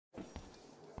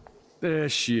There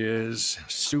she is,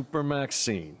 Super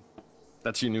Maxine.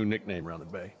 That's your new nickname around the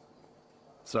bay.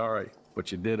 Sorry,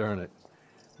 but you did earn it.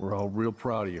 We're all real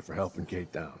proud of you for helping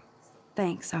Kate down.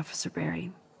 Thanks, Officer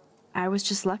Barry. I was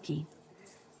just lucky.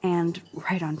 And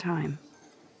right on time.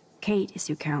 Kate is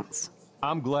who counts.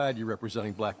 I'm glad you're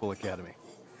representing Blackpool Academy.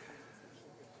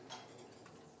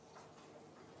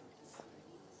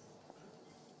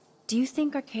 Do you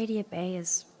think Arcadia Bay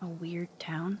is a weird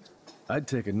town? I'd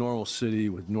take a normal city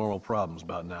with normal problems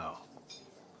about now.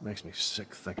 Makes me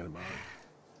sick thinking about it.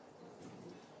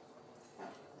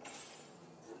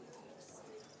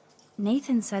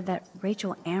 Nathan said that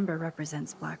Rachel Amber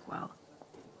represents Blackwell,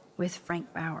 with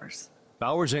Frank Bowers.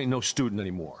 Bowers ain't no student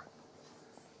anymore.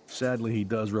 Sadly, he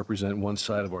does represent one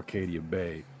side of Arcadia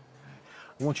Bay.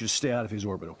 I want you to stay out of his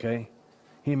orbit, okay?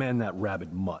 Him and that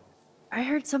rabid mutt. I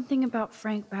heard something about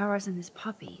Frank Bowers and his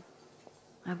puppy.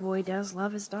 My boy does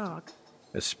love his dog.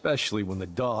 Especially when the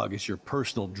dog is your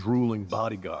personal drooling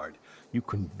bodyguard. You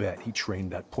can bet he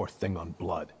trained that poor thing on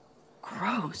blood.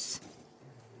 Gross.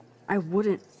 I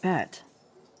wouldn't bet.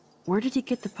 Where did he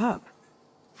get the pup?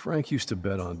 Frank used to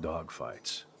bet on dog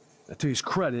fights. Now, to his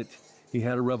credit, he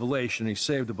had a revelation. He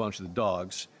saved a bunch of the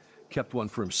dogs, kept one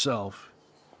for himself.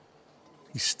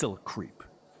 He's still a creep.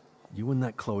 You and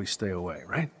that Chloe stay away,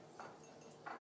 right?